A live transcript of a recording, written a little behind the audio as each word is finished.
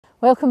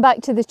Welcome back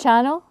to the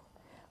channel.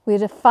 We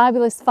had a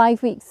fabulous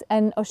 5 weeks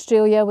in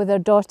Australia with our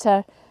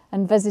daughter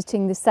and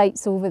visiting the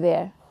sites over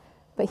there.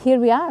 But here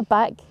we are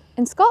back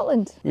in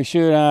Scotland. We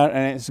sure are,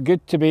 and it's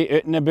good to be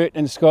out and about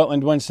in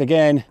Scotland once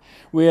again.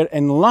 We're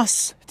in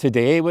Luss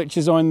today, which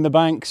is on the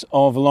banks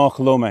of Loch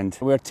Lomond.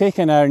 We're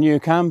taking our new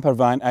camper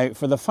van out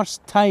for the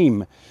first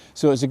time,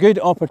 so it's a good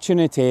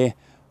opportunity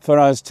for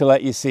us to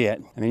let you see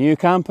it. And the new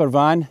camper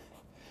van,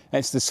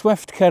 it's the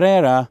Swift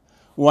Carrera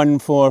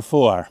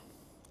 144.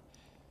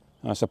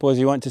 I suppose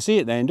you want to see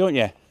it then, don't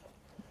you?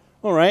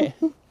 All right,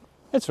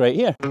 it's right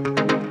here.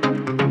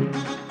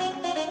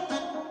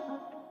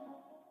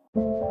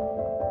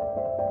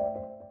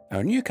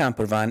 Our new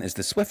camper van is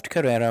the Swift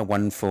Carrera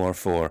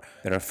 144.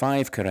 There are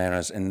 5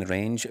 Carreras in the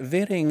range,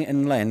 varying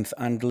in length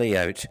and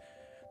layout.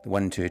 The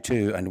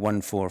 122 and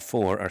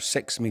 144 are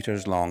 6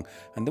 metres long,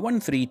 and the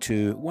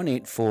 132,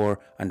 184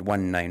 and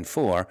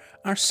 194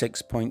 are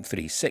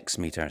 6.36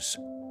 metres.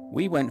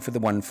 We went for the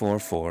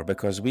 144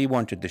 because we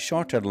wanted the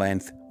shorter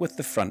length with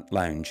the front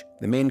lounge.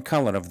 The main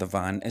colour of the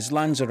van is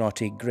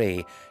Lanzarote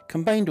grey,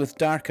 combined with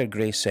darker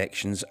grey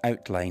sections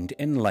outlined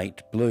in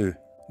light blue.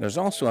 There's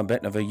also a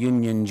bit of a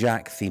Union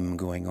Jack theme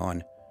going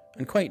on,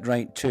 and quite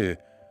right too.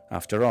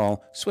 After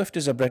all, Swift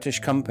is a British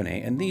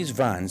company and these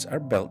vans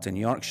are built in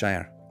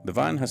Yorkshire. The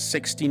van has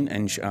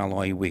 16-inch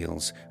alloy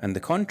wheels, and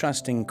the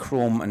contrasting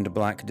chrome and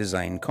black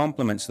design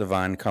complements the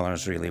van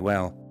colours really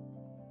well.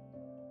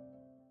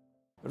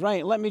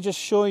 Right, let me just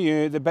show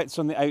you the bits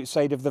on the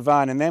outside of the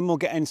van and then we'll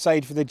get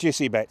inside for the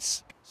juicy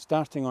bits.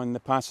 Starting on the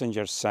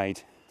passenger's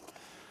side.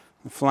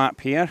 The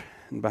flap here,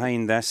 and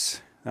behind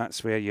this,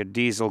 that's where your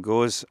diesel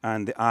goes,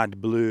 and the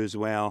AdBlue as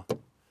well.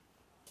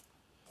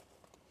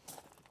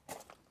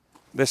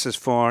 This is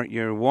for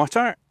your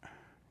water.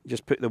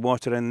 Just put the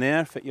water in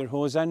there, fit your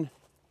hose in.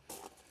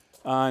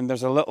 And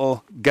there's a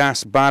little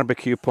gas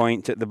barbecue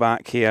point at the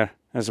back here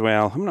as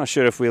well. I'm not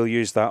sure if we'll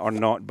use that or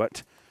not,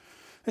 but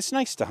it's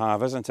nice to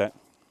have, isn't it?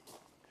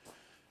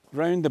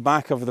 Round the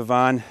back of the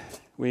van,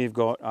 we've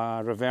got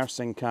a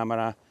reversing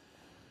camera,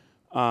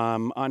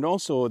 and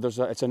also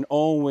it's an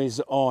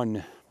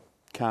always-on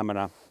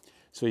camera,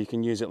 so you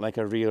can use it like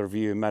a rear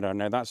view mirror.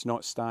 Now that's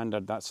not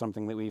standard, that's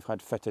something that we've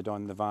had fitted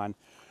on the van.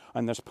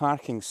 And there's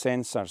parking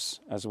sensors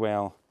as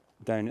well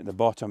down at the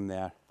bottom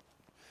there.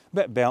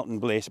 Bit belt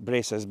and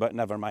braces, but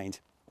never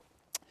mind.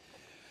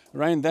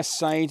 Around this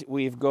side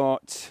we've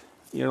got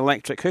your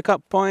electric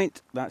hookup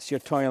point, that's your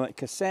toilet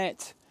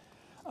cassette.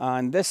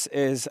 And this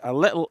is a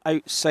little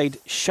outside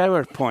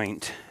shower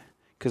point,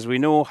 because we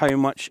know how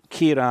much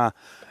Kira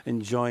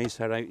enjoys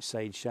her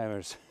outside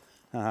showers.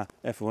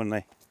 If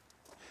only.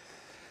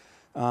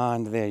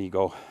 And there you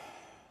go.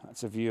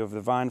 That's a view of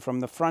the van from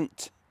the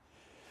front.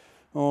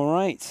 All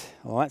right,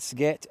 let's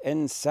get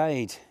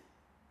inside.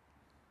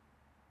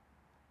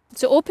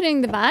 So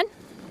opening the van,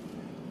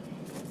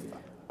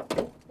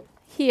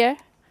 here,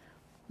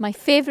 my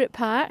favourite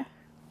part.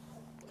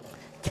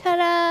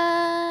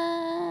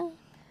 Ta-da!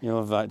 You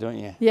love that, don't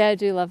you? Yeah, I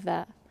do love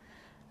that.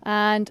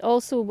 And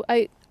also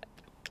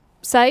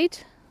outside,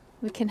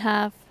 we can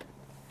have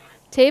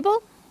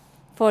table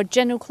for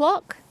gin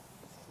o'clock,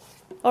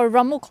 or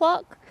rum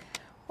o'clock,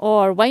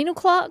 or wine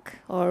o'clock,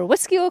 or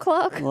whiskey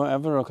o'clock.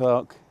 Whatever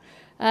o'clock.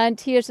 And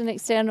here's an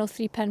external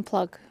 3-pin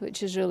plug,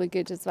 which is really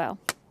good as well.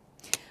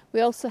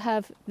 We also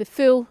have the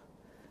full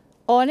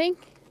awning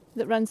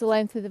that runs the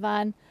length of the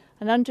van,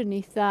 and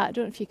underneath that, I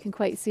don't know if you can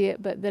quite see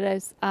it, but there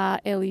is a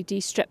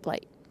LED strip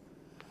light.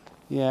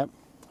 Yeah,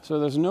 so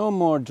there's no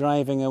more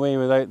driving away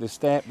without the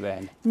step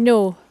then?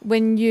 No,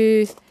 when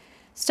you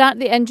start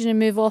the engine and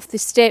move off, the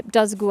step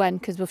does go in,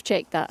 because we've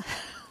checked that.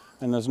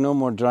 And there's no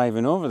more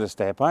driving over the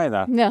step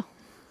either? No.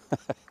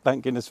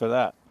 Thank goodness for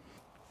that.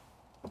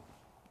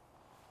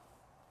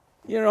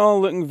 You're all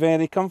looking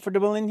very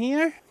comfortable in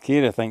here.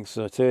 Kira thinks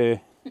so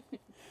too.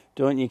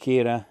 Don't you,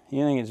 Kira?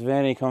 You think it's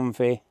very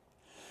comfy.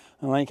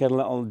 I like her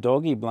little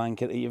doggy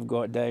blanket that you've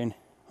got down.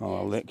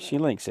 Oh, look, she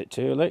likes it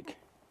too, look.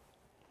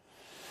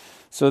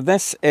 So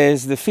this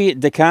is the Fiat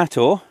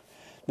Ducato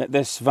that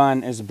this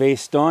van is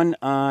based on,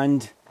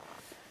 and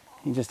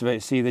you can just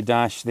about see the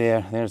dash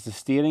there. There's the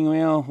steering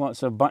wheel,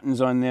 lots of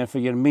buttons on there for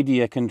your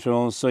media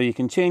controls, so you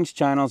can change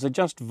channels,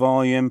 adjust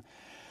volume,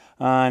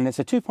 and it's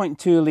a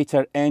 2.2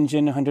 litre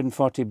engine,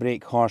 140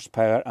 brake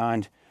horsepower,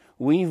 and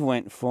we've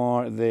went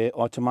for the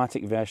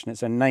automatic version.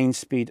 It's a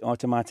 9-speed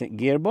automatic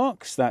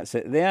gearbox, that's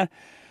it there.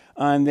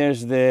 And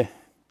there's the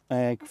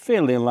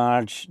fairly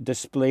large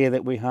display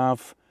that we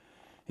have.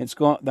 It's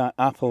got that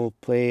Apple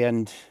Play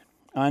and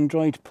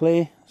Android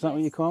Play, is that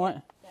what you call it?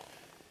 Yeah.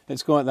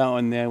 It's got that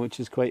on there, which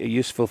is quite a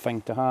useful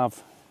thing to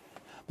have.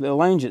 But the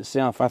lounge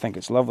itself, I think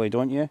it's lovely,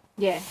 don't you?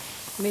 Yeah,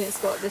 I mean,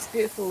 it's got this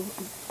beautiful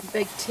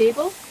big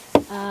table,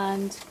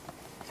 and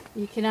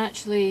you can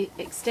actually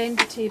extend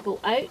the table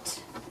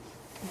out.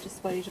 I'm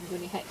just worried I'm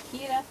going to hit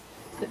Kira,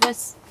 but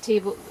this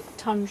table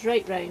turns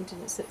right round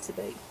and it sits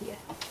about here.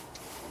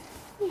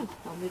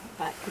 I'll move it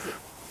back because it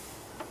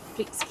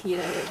freaks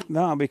Kira out.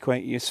 That'll be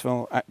quite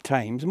useful at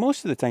times.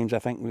 Most of the times I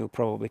think we'll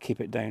probably keep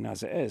it down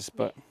as it is,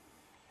 but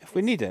if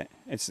we need it,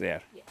 it's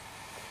there. Yeah.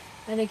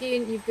 And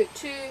again, you've got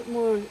two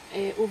more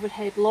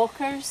overhead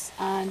lockers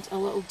and a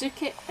little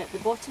dooket at the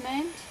bottom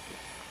end.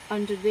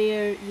 Under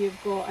there you've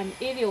got an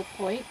aerial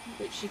point,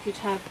 which you could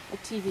have a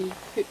TV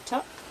hooked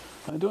up.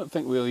 I don't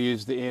think we'll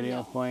use the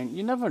aerial point.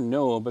 You never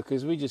know,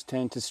 because we just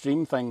tend to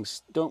stream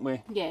things, don't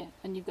we? Yeah,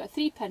 and you've got a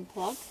 3-pin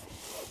plug,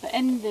 but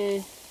in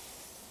the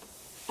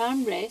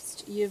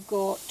armrest you've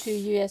got two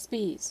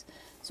USBs.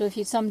 So if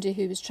you're somebody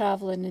who was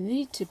travelling and they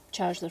need to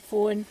charge their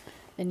phone,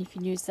 then you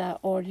can use that,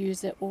 or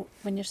use it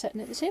when you're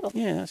sitting at the table.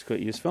 Yeah, that's quite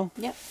useful.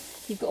 Yep.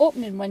 You've got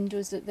opening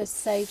windows at this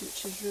side,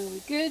 which is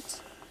really good.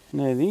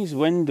 Now these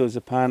windows,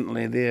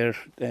 apparently they're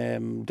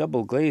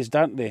double glazed,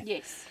 aren't they?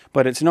 Yes.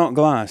 But it's not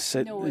glass.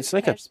 No, it's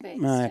like perspex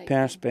a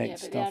perspex yeah, but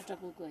stuff. they are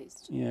double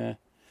glazed. Yeah,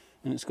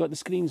 and it's got the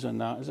screens on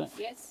that, is it?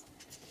 Yes,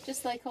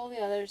 just like all the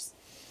others,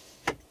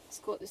 it's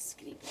got the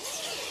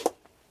screens.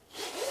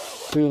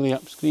 Pulley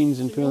up screens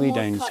and pulley more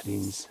down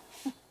curtains.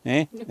 screens.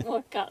 Eh? No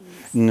more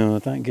curtains. No,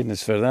 thank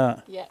goodness for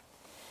that. Yeah.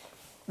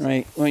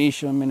 Right, what are you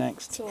showing me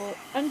next? So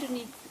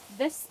underneath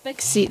this big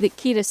seat that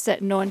Kira's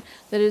sitting on,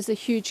 there is a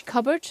huge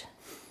cupboard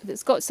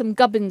that's got some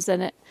gubbins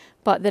in it,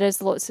 but there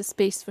is lots of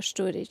space for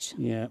storage.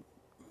 Yeah.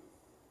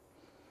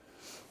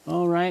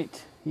 All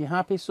right, you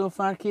happy so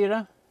far,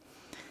 Kira?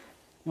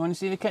 You want to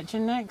see the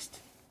kitchen next?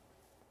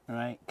 All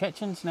right,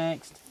 kitchen's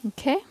next.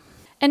 Okay.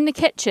 In the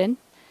kitchen,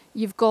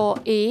 you've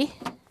got a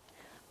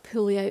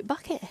pulley out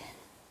bucket.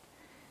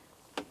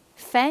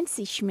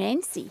 Fancy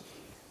schmancy.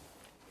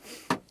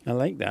 I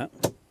like that.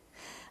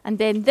 And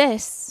then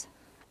this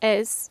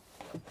is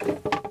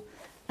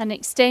an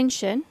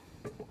extension.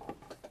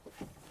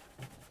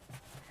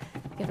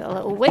 Give it a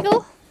little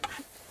wiggle,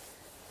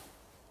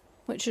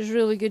 which is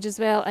really good as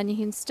well, and you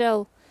can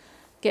still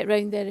get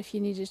round there if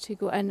you needed to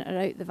go in or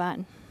out the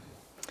van.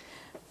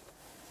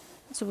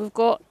 So we've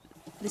got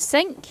the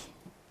sink,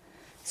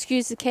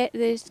 excuse the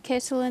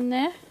kettle in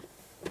there,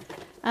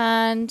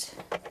 and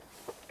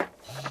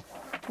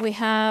we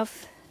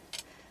have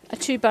a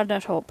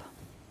 2-burner hob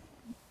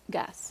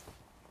gas.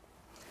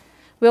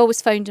 We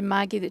always found in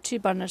Maggie that 2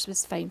 burners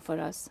was fine for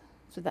us,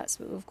 so that's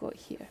what we've got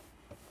here.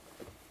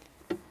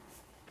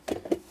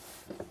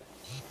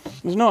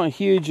 There's not a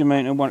huge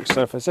amount of work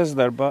surface, is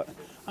there? But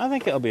I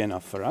think it'll be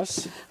enough for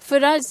us. For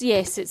us,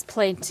 yes, it's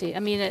plenty. I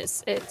mean,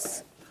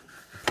 it's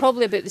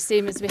probably about the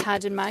same as we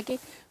had in Maggie.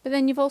 But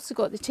then you've also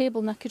got the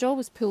table, and I could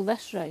always pull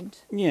this round.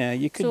 Yeah,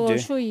 you could so do. I'll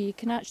show you. You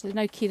can actually,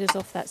 now Kira's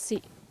off that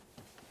seat,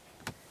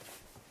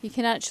 you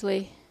can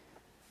actually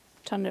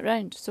turn it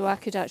round. So I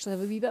could actually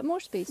have a wee bit more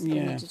space if I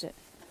needed it.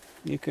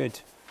 You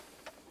could.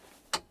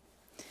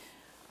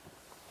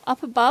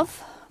 Up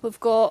above, we've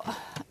got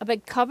a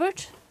big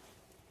cupboard.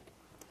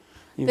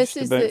 You've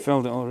just about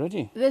filled it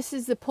already. This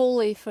is the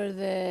pulley for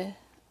the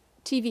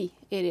TV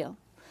aerial.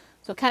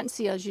 So I can't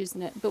see us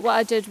using it. But what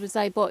I did was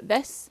I bought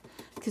this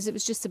because it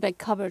was just a big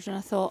cupboard, and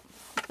I thought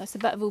that's a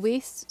bit of a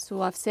waste,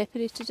 so I've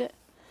separated it,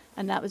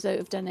 and that was out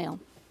of Dunelm.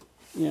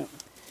 Yeah.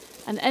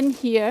 And in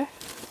here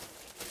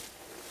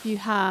you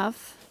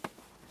have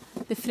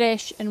the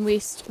fresh and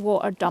waste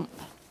water dump,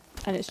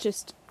 and it's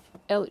just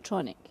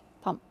electronic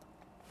pump.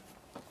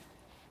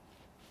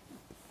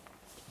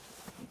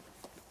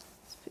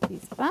 Let's put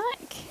these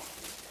back.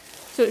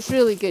 So it's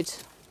really good.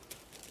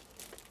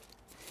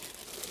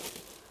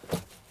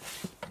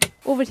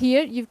 Over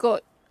here you've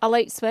got a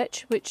light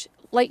switch which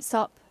lights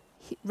up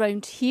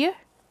round here,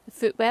 the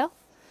footwell,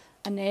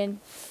 and then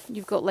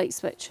you've got light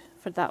switch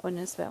for that one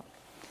as well.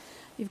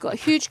 You've got a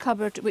huge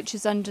cupboard which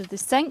is under the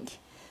sink.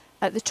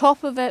 At the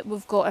top of it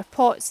we've got our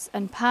pots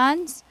and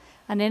pans,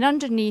 and then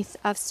underneath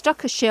I've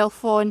stuck a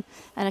shelf on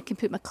and I can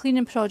put my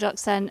cleaning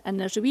products in, and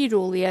there's a wee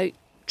rolly out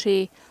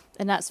tray,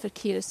 and that's for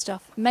Kira's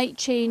stuff. Might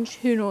change,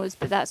 who knows,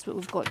 but that's what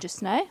we've got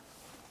just now.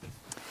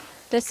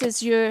 This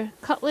is your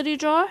cutlery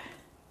drawer.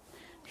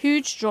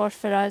 Huge drawer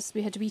for us,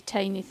 we had a wee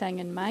tiny thing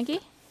in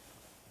Maggie.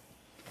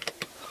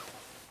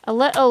 A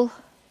little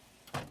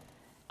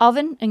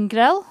oven and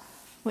grill,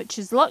 which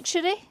is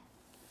luxury.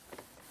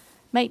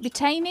 Might be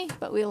tiny,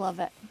 but we love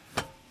it.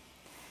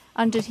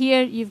 Under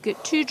here you've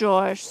got 2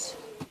 drawers,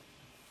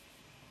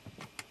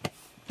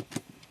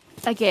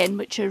 again,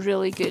 which are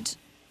really good.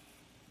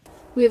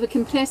 We have a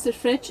compressor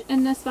fridge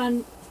in this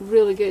van,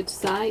 really good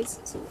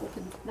size, so we'll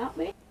open that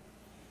way.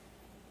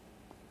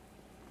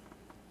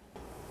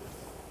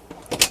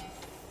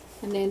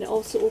 And then it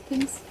also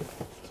opens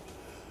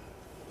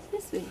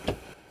this way.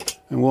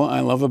 And what I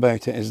love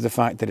about it is the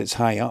fact that it's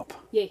high up.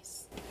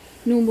 Yes.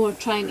 No more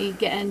trying to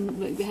get in,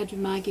 like we had with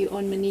Maggie,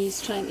 on my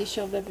knees trying to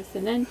shove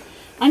everything in.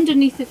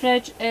 Underneath the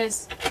fridge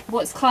is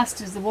what's classed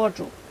as the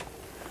wardrobe,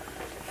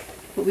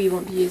 but we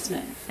won't be using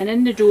it. And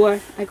in the door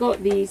I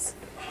got these.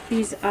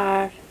 These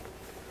are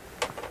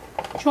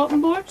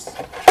chopping boards,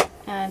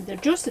 and they're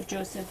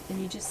Joseph,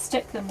 and you just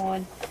stick them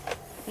on,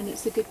 and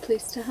it's a good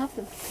place to have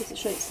them because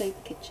it's right outside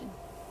the kitchen.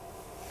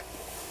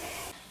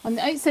 On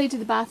the outside of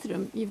the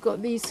bathroom you've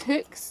got these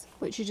hooks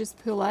which you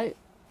just pull out.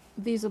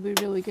 These will be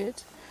really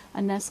good,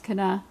 and this kind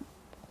of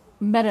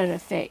mirror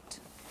effect.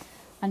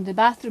 And the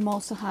bathroom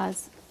also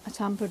has a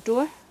tamper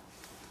door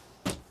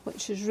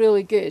which is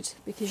really good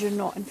because you're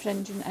not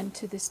infringing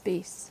into the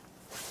space.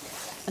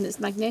 And it's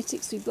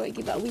magnetic, so you've got to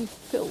give it a wee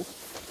pull.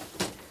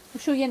 I'll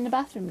show you in the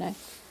bathroom now.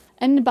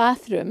 In the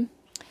bathroom,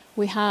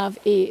 we have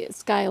a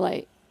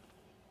skylight.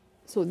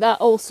 So that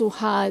also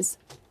has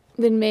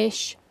the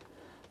mesh.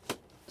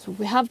 So if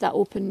we have that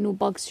open, no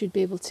bugs should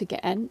be able to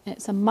get in.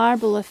 It's a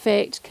marble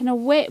effect, kind of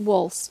wet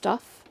wall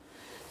stuff.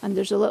 And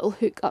there's a little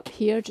hook up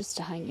here just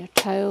to hang your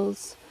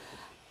towels.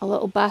 A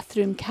little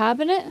bathroom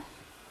cabinet,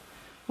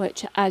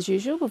 which as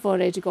usual we've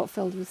already got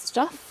filled with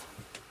stuff.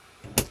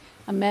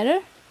 A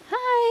mirror.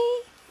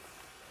 Hi!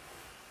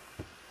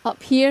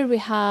 Up here we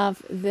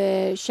have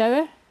the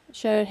shower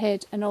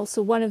head, and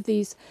also one of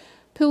these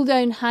pull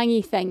down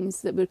hangy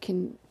things that we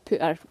can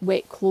put our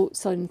wet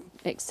clothes on,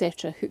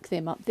 etc. Hook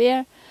them up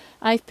there.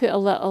 I've put a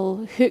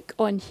little hook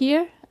on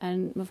here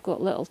and we've got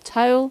a little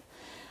towel.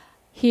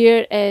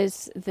 Here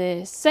is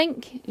the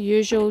sink,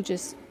 usual,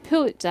 just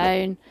pull it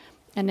down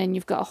and then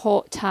you've got a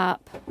hot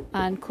tap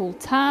and cold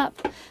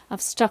tap.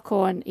 I've stuck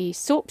on a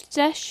soap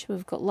dish.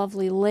 We've got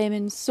lovely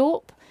lemon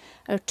soap.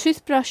 Our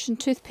toothbrush and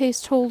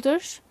toothpaste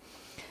holders.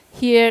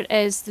 Here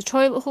is the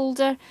toilet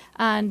holder,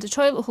 and the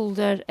toilet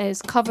holder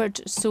is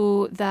covered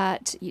so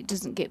that it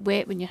doesn't get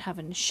wet when you're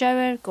having a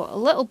shower. Got a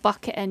little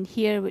bucket in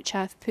here which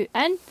I've put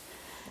in.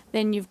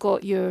 Then you've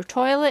got your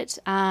toilet,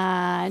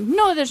 and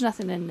no, there's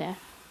nothing in there.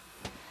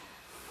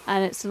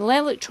 And it's an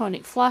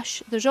electronic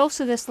flush. There's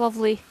also this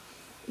lovely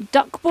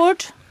duck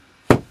board,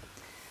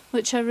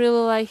 which I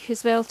really like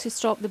as well, to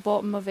stop the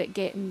bottom of it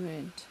getting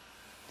ruined.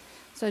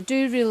 So I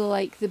do really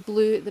like the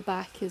blue at the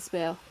back as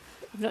well.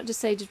 I've not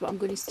decided what I'm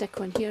going to stick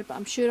on here, but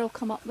I'm sure I'll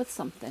come up with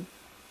something.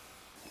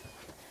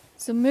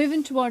 So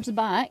moving towards the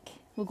back,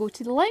 we'll go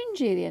to the lounge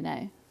area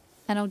now,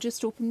 and I'll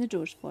just open the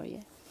doors for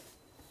you.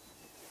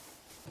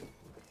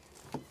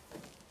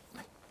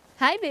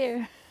 Hi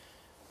there!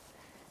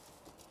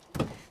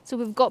 So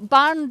we've got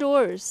barn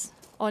doors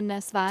on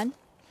this van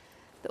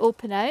that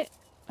open out,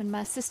 and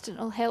my assistant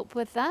will help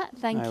with that.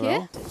 Thank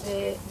you.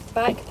 The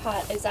back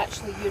part is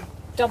actually your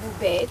double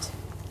bed,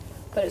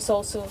 but it's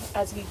also,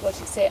 as we've got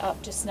it set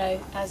up just now,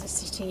 as a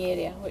seating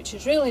area, which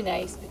is really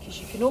nice because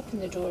you can open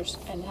the doors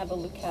and have a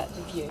look at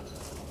the view.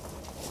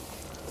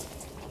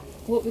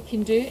 What we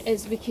can do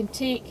is we can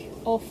take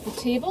off the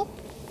table,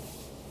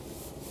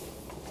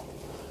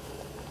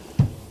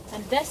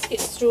 and this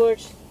gets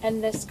stored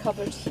in this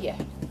cupboard here.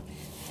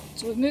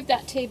 So we've moved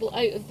that table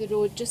out of the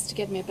road just to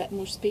give me a bit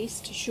more space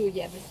to show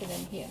you everything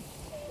in here.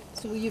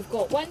 So you've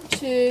got 1,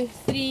 2,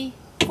 3,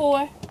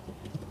 4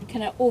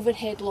 kind of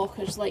overhead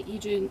lockers like you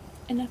do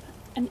in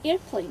an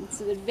airplane.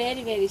 So they're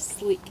very, very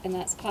sleek, and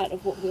that's part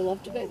of what we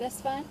loved about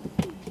this van.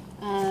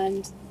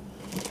 And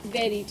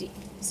very deep.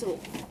 So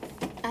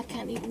I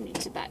can't even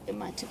reach the back of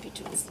my tippy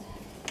toes.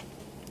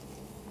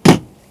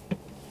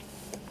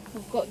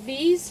 We've got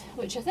these,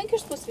 which I think are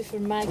supposed to be for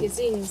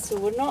magazines, so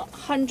we're not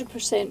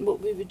 100% what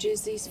we would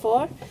use these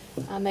for.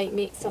 I might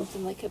make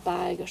something like a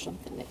bag or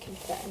something that can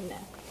fit in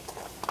there.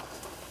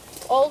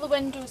 All the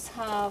windows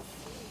have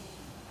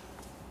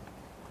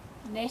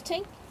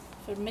netting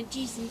for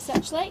midges and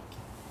such like,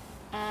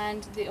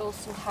 and they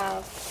also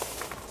have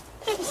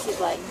privacy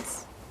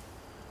blinds.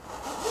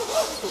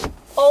 So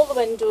all the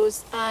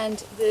windows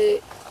and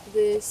the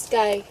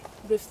sky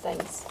roof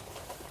things,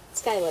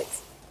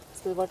 skylights,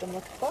 that's the word I'm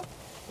looking for.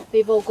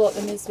 They've all got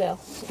them as well,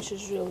 which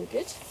is really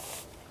good.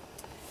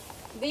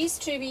 These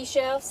two wee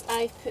shelves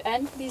I've put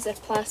in, these are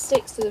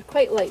plastic, so they're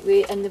quite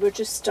lightweight, and they were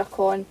just stuck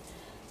on,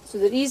 so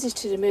they're easy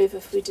to remove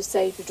if we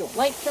decide we don't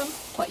like them,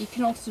 but you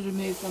can also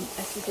remove them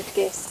if we had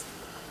guests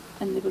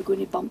and they were going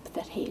to bump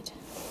their head.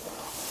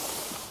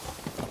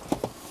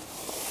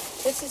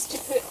 This is to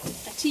put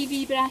a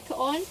TV bracket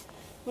on.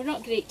 We're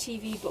not great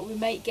TV, but we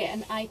might get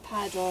an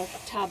iPad or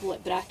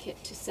tablet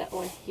bracket to sit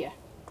on here.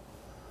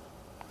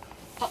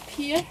 Up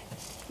here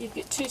you've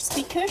got 2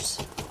 speakers,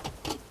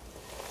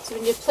 so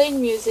when you're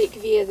playing music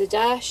via the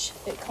dash,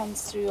 it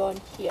comes through on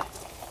here.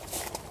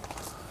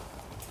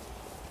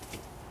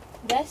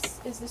 This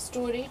is the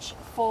storage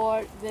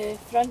for the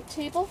front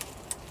table,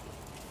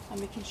 and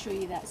we can show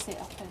you that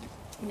set up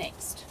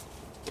next.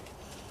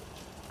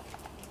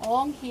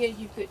 Along here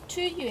you've got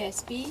 2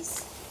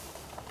 USBs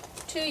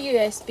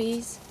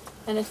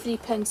and a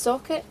 3-pin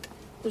socket.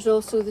 There's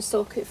also the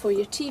socket for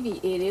your TV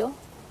aerial,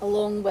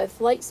 along with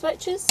light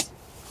switches.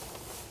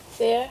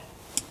 There,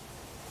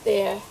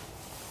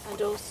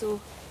 and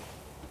also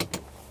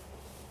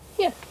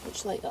here,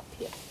 which light up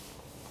here.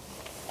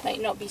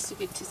 Might not be so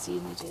good to see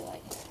in the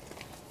daylight,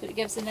 but it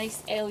gives a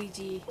nice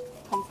LED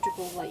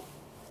comfortable light.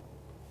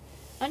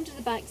 Under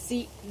the back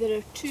seat there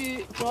are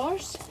 2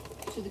 drawers,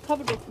 so the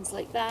cupboard opens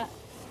like that,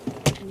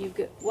 and you've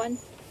got one,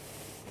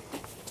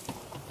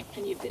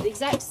 and you've got the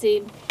exact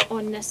same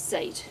on this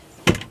side.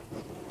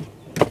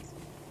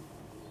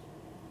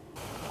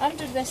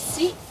 Under this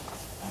seat,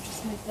 I'll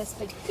just move this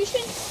big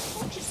cushion.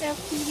 Watch yourself,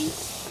 TV.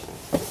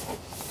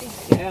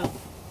 Big girl.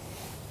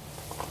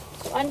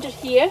 So under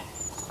here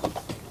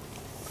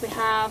we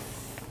have,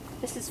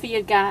 this is for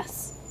your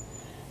gas.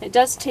 It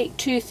does take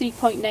 2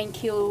 3.9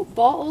 kilo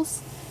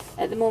bottles,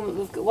 At the moment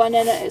we've got one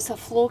in it, it's a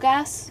flow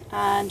gas,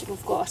 and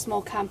we've got a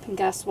small camping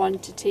gas one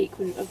to take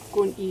when we're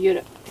going to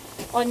Europe.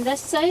 On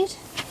this side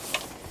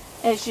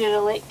is your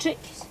electric,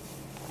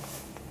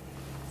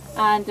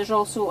 and there's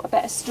also a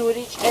bit of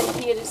storage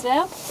in here as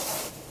well.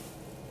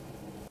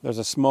 There's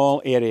a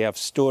small area of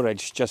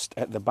storage just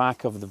at the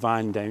back of the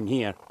van down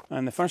here.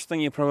 And the first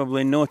thing you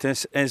probably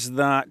notice is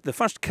that the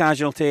first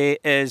casualty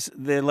is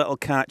the little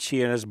catch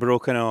here is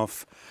broken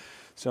off.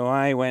 So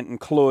I went and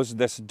closed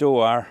this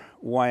door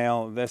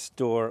while this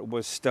door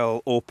was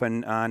still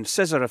open, and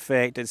scissor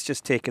effect, it's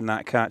just taken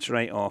that catch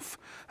right off.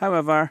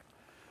 However,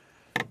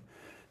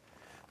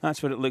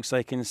 that's what it looks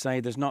like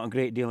inside. There's not a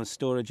great deal of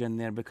storage in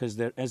there because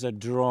there is a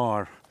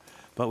drawer,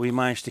 but we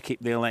managed to keep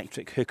the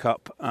electric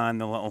hookup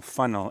and the little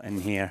funnel in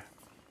here.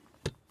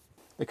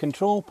 The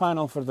control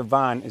panel for the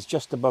van is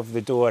just above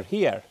the door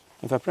here.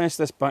 If I press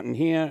this button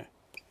here,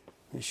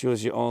 it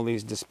shows you all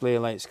these display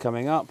lights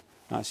coming up.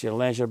 That's your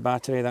leisure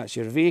battery, that's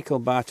your vehicle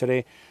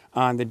battery,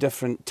 and the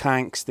different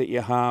tanks that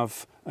you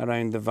have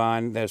around the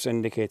van. There's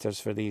indicators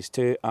for these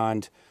too,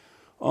 and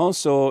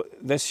also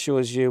this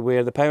shows you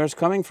where the power's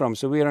coming from.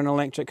 So we're an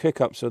electric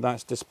hookup, so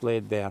that's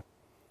displayed there.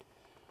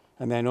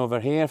 And then over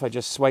here, if I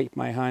just swipe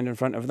my hand in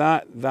front of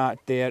that, that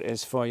there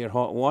is for your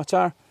hot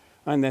water,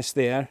 and this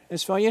there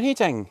is for your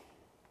heating.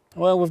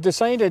 Well, we've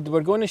decided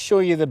we're going to show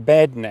you the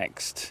bed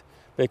next,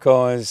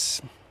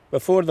 because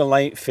before the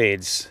light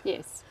fades,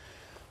 Yes.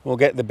 we'll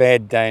get the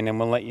bed down and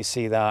we'll let you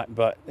see that.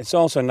 But it's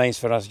also nice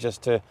for us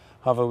just to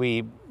have a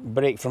wee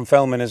break from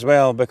filming as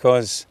well,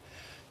 because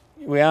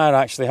we are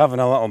actually having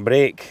a little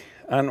break,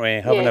 aren't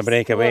we? Having a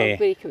breakaway. A little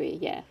breakaway,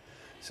 yeah.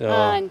 So,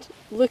 and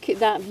look at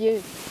that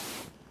view.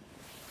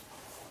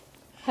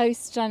 How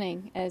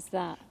stunning is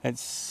that?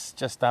 it's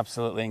just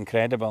absolutely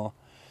incredible.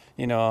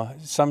 You know,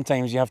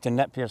 sometimes you have to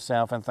nip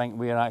yourself and think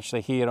we're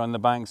actually here on the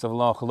banks of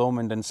Loch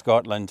Lomond in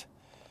Scotland,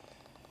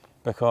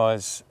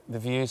 because the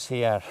views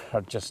here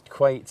are just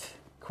quite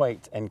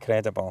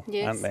incredible,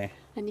 Yes. aren't they?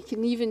 And you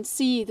can even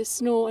see the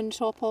snow on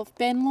top of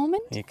Ben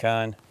Lomond. You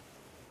can.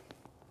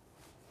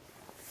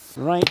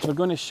 Right, we're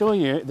going to show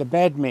you the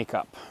bed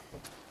makeup.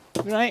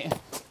 Right.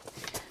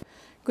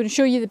 I'm going to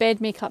show you the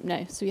bed makeup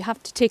now. So you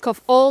have to take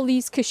off all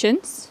these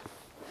cushions.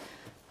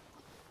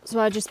 So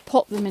I just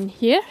pop them in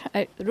here,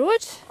 out the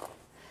road.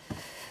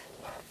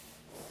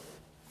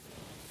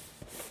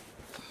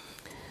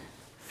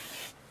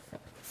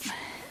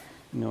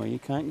 No, you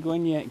can't go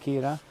in yet,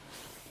 Kira.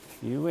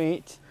 You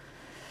wait.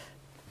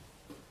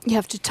 You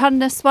have to turn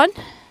this one.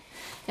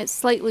 It's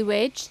slightly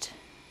wedged.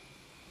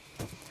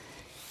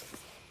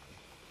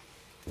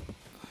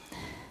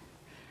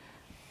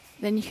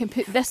 Then you can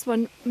put this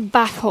one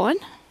back on,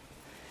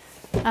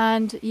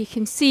 and you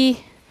can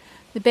see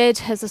the bed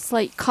has a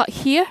slight cut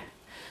here,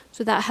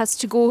 so that has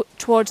to go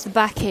towards the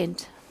back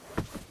end.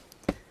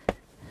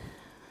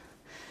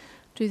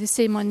 Do the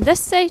same on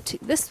this side,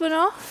 take this one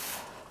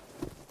off,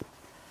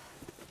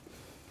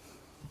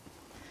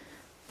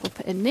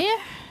 pop it in there,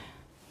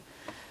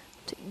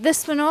 take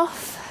this one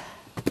off.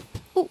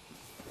 Oh.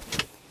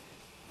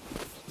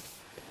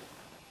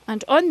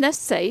 And on this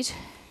side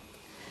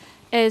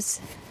is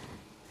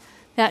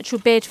the actual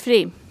bed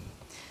frame.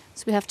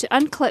 So we have to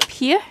unclip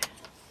here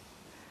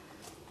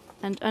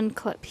and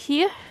unclip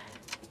here.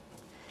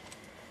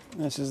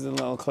 This is the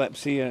little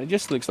clips here. It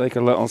just looks like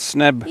a little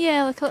snib.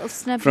 Yeah, like a little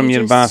snib. From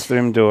your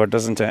bathroom door,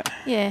 doesn't it?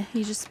 Yeah,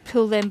 you just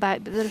pull them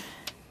back, but they're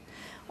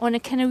on a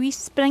kind of wee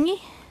springy.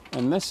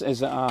 And this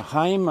is a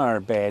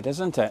Heimer bed,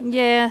 isn't it?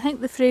 Yeah, I think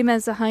the frame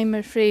is a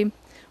Heimer frame,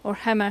 or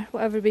Hammer,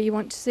 whatever way you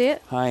want to say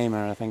it.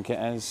 Heimer, I think it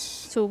is.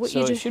 So what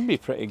you do it should be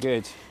pretty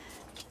good.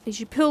 is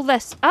you pull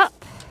this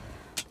up.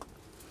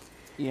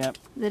 Yep.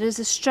 There is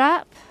a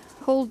strap.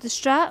 Hold the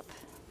strap.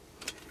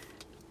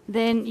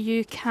 Then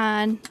you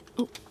can.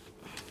 Oh,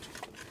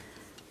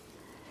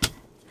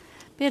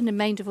 bearing in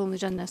mind I've only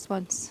done this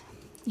once.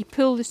 You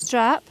pull the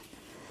strap,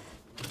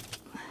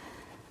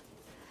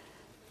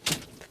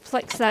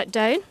 flex that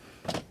down,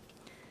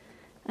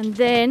 and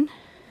then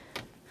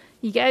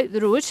you get out the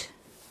road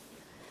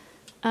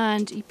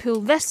and you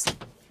pull this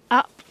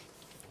up,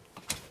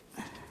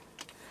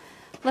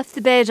 lift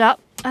the bed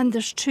up, and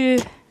there's two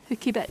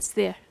hooky bits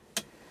there.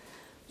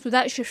 So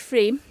that's your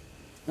frame.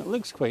 It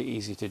looks quite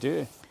easy to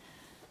do.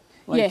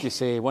 Like you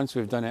say, once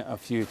we've done it a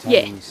few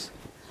times. Yeah.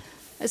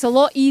 It's a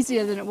lot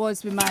easier than it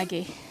was with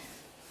Maggie.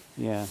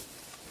 Yeah.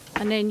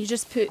 And then you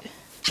just put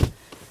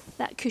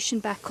that cushion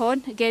back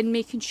on, again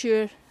making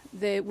sure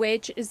the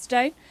wedge is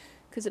down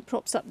because it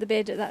props up the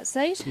bed at that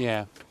side.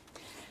 Yeah.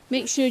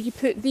 Make sure you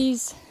put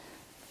these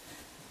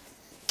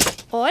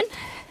on.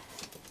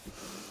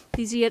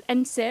 These are your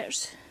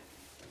inserts.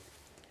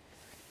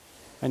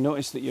 I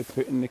noticed that you're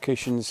putting the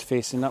cushions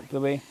facing up the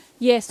way.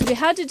 Yes, we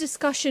had a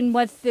discussion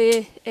with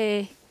the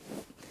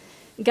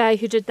guy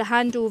who did the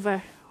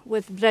handover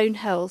with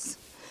Brownhills,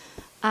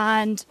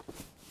 and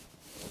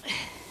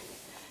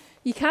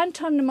you can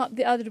turn them up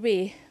the other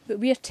way, but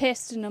we're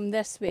testing them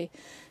this way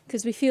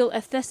because we feel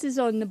if this is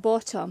on the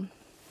bottom,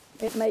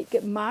 it might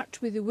get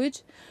marked with the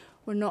wood.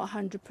 We're not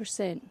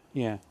 100%.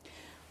 Yeah.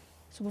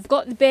 So we've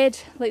got the bed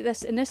like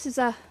this, and this is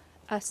a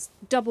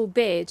double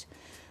bed.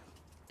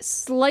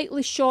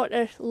 Slightly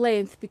shorter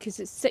length because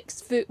it's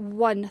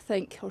 6'1", I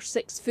think, or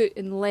 6 foot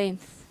in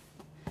length.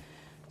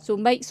 So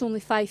Mike's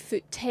only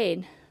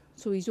 5'10",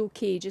 so he's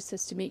okay, just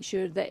has to make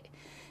sure that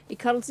he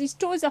curls his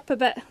toes up a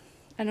bit.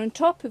 And on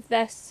top of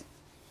this,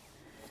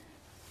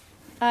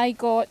 I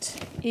got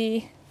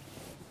a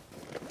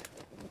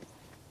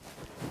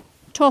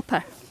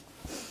topper,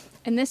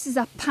 and this is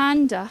a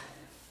Panda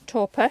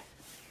topper.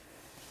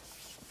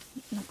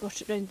 And I've got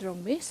it round the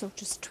wrong way, so I'll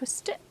just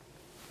twist it.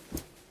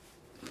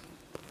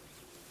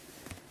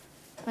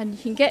 And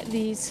you can get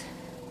these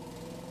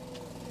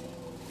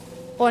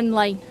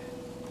online.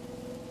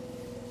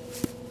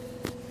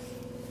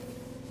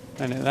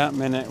 And at that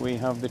minute we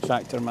have the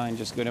tractor man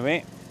just going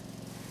away.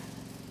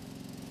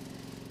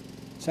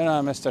 So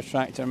now, Mr.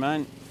 Tractor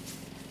Man,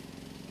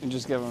 and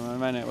just give him a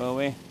minute, will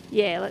we?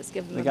 Yeah, let's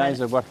give him a minute. The guys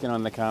are working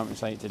on the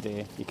campsite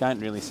today. You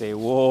can't really say,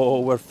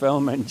 whoa, we're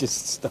filming,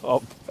 just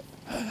stop.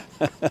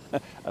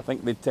 I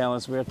think they'd tell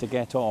us where to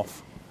get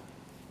off.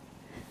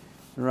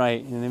 Right,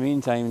 in the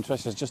meantime,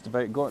 Trish has just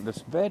about got this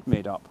bed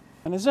made up.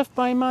 And as if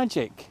by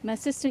magic. My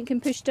assistant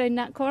can push down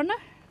that corner.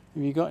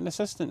 Have you got an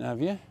assistant,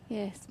 have you?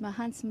 Yes, my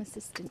handsome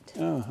assistant.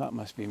 Oh, that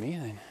must be me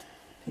then.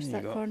 Push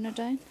that corner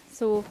down.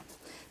 So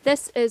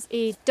this is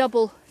a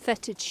double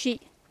fitted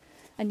sheet,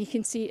 and you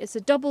can see it's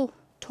a double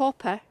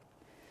topper,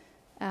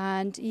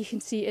 and you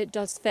can see it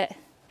does fit,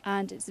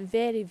 and it's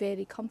very,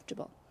 very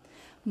comfortable.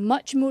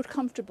 Much more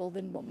comfortable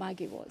than what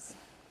Maggie was.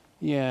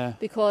 Yeah.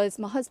 Because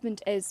my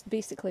husband is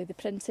basically the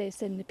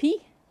princess in the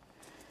pea,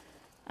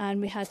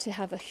 and we had to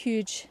have a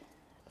huge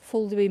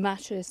fold-away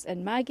mattress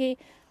in Maggie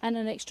and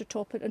an extra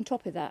topper on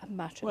top of that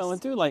mattress. Well, I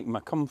do like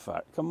my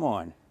comfort, come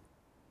on.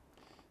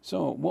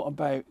 So, what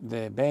about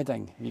the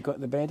bedding? Have you got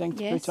the bedding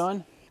to put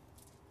on?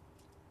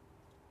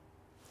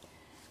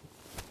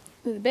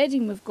 The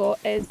bedding we've got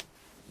is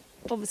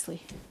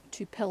obviously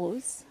 2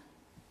 pillows.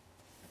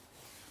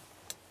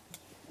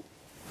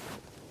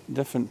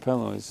 Different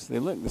pillows. They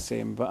look the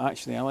same, but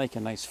actually I like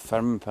a nice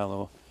firm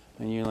pillow,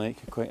 and you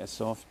like quite a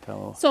soft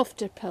pillow.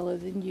 Softer pillow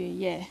than you,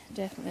 yeah,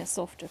 definitely a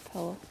softer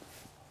pillow.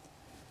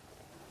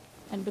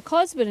 And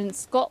because we're in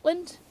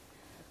Scotland,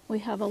 we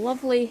have a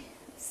lovely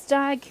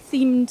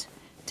stag-themed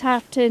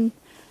tartan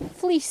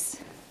fleece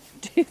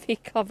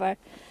duvet cover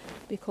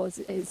because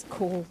it is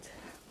cold.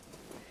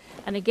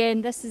 And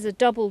again, this is a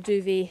double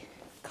duvet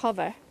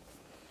cover,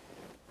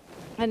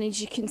 and as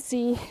you can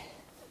see,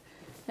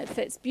 it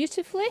fits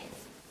beautifully.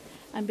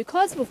 And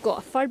because we've got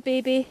a fur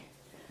baby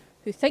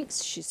who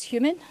thinks she's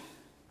human.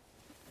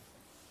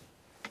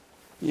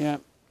 Yeah,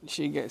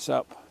 she gets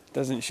up,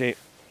 doesn't she?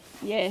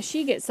 Yeah,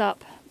 she gets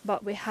up,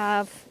 but we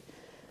have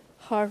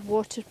her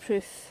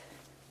waterproof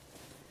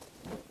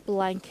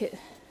blanket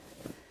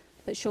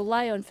that she'll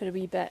lie on for a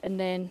wee bit, and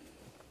then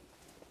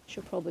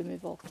she'll probably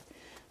move off.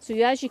 So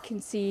as you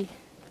can see,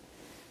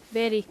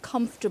 very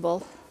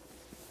comfortable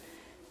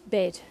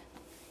bed.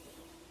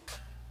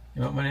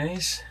 You want one of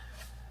these?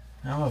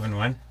 I'm having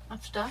one.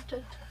 I've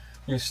started.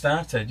 You've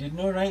started? You'd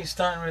no right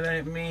starting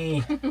without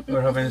me.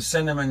 We're having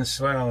cinnamon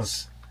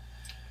swirls.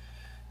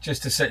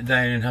 Just to sit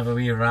down and have a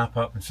wee wrap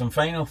up and some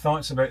final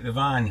thoughts about the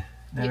van.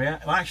 Now we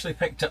actually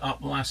picked it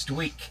up last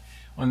week.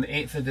 On the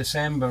 8th of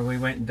December we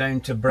went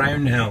down to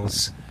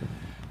Brownhills.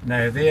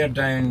 Now they're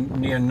down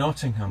near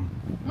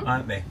Nottingham,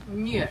 aren't they?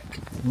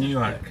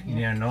 Newark,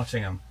 near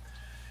Nottingham.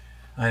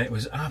 And it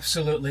was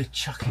absolutely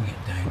chucking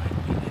it down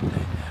when we went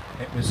down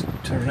there. It was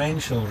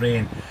torrential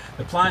rain.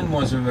 The plan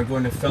was we were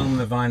going to film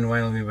the van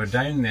while we were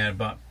down there,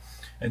 but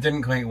it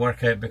didn't quite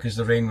work out because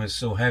the rain was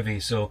so heavy.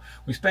 So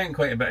we spent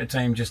quite a bit of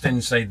time just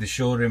inside the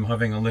showroom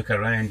having a look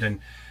around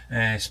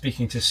and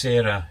speaking to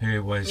Sarah,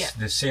 who was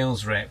the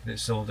sales rep that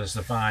sold us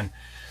the van.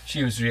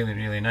 She was really,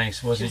 really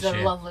nice, wasn't she? She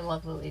was a lovely,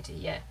 lovely lady,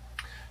 yeah.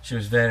 She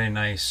was very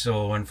nice.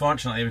 So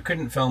unfortunately we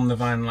couldn't film the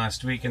van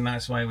last week, and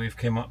that's why we've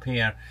come up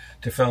here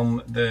to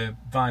film the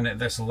van at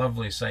this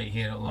lovely site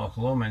here at Loch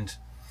Lomond.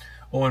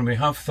 Oh, and we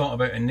have thought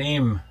about a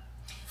name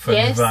for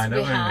the van, haven't we?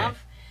 Yes, we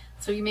have.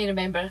 So you may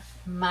remember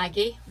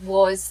Maggie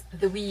was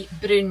the wee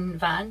Brown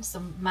van,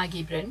 so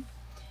Maggie Brown.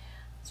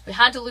 So we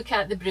had a look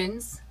at the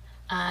Browns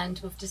and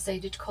we've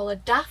decided to call her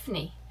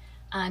Daphne.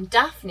 And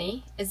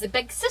Daphne is the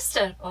big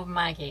sister of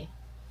Maggie.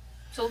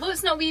 So although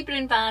it's not wee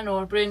Brown van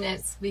or Brown,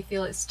 we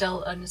feel it's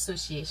still an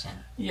association.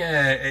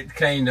 Yeah,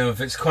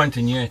 it's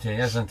continuity,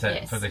 isn't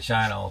it, for the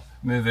channel,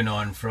 moving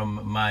on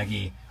from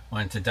Maggie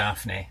onto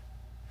Daphne.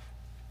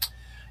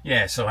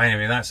 Yeah, so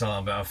anyway, that's a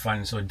little bit of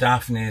fun. So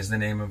Daphne is the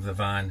name of the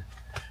van.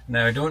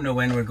 Now I don't know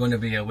when we're going to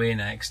be away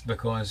next,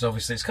 because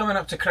obviously it's coming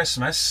up to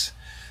Christmas.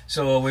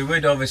 So we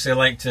would obviously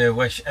like to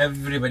wish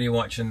everybody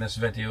watching this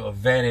video a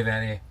very,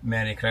 very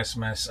Merry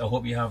Christmas. I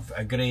hope you have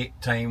a great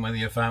time with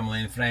your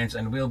family and friends,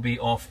 and we'll be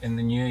off in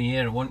the new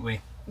year, won't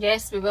we?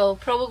 Yes, we will.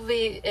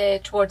 Probably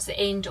towards the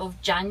end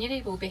of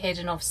January we'll be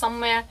heading off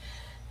somewhere.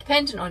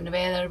 Depending on the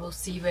weather, we'll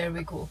see where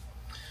we go.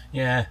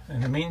 Yeah,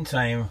 in the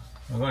meantime,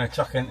 we're going to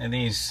tuck into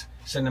these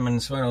cinnamon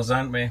swirls,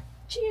 aren't we?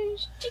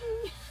 Cheers!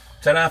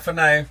 Ta-ra for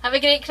now. Have a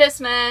great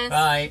Christmas.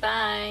 Bye.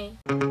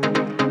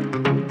 Bye.